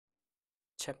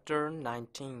Chapter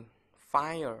 19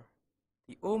 Fire.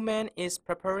 The old man is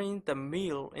preparing the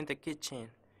meal in the kitchen.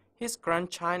 His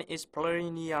grandchild is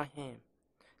playing near him.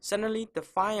 Suddenly, the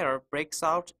fire breaks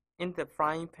out in the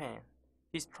frying pan.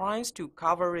 He tries to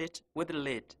cover it with the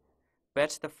lid,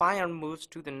 but the fire moves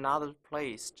to another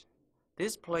place.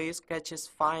 This place catches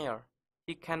fire.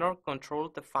 He cannot control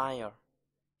the fire.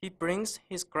 He brings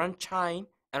his grandchild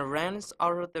and runs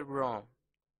out of the room.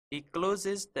 He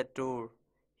closes the door.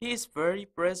 He is very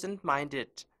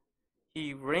present-minded.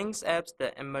 He rings up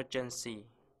the emergency.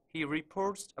 He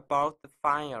reports about the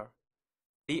fire.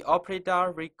 The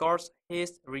operator records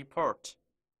his report.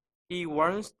 He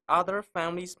warns other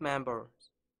family members.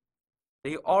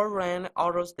 They all ran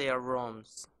out of their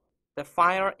rooms. The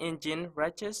fire engine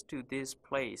rushes to this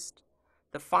place.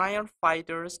 The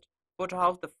firefighters put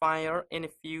out the fire in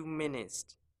a few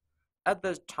minutes. At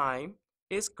the time,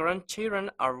 his grandchildren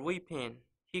are weeping.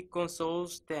 He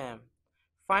consoles them.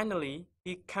 Finally,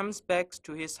 he comes back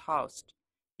to his house.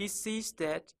 He sees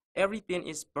that everything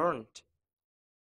is burnt.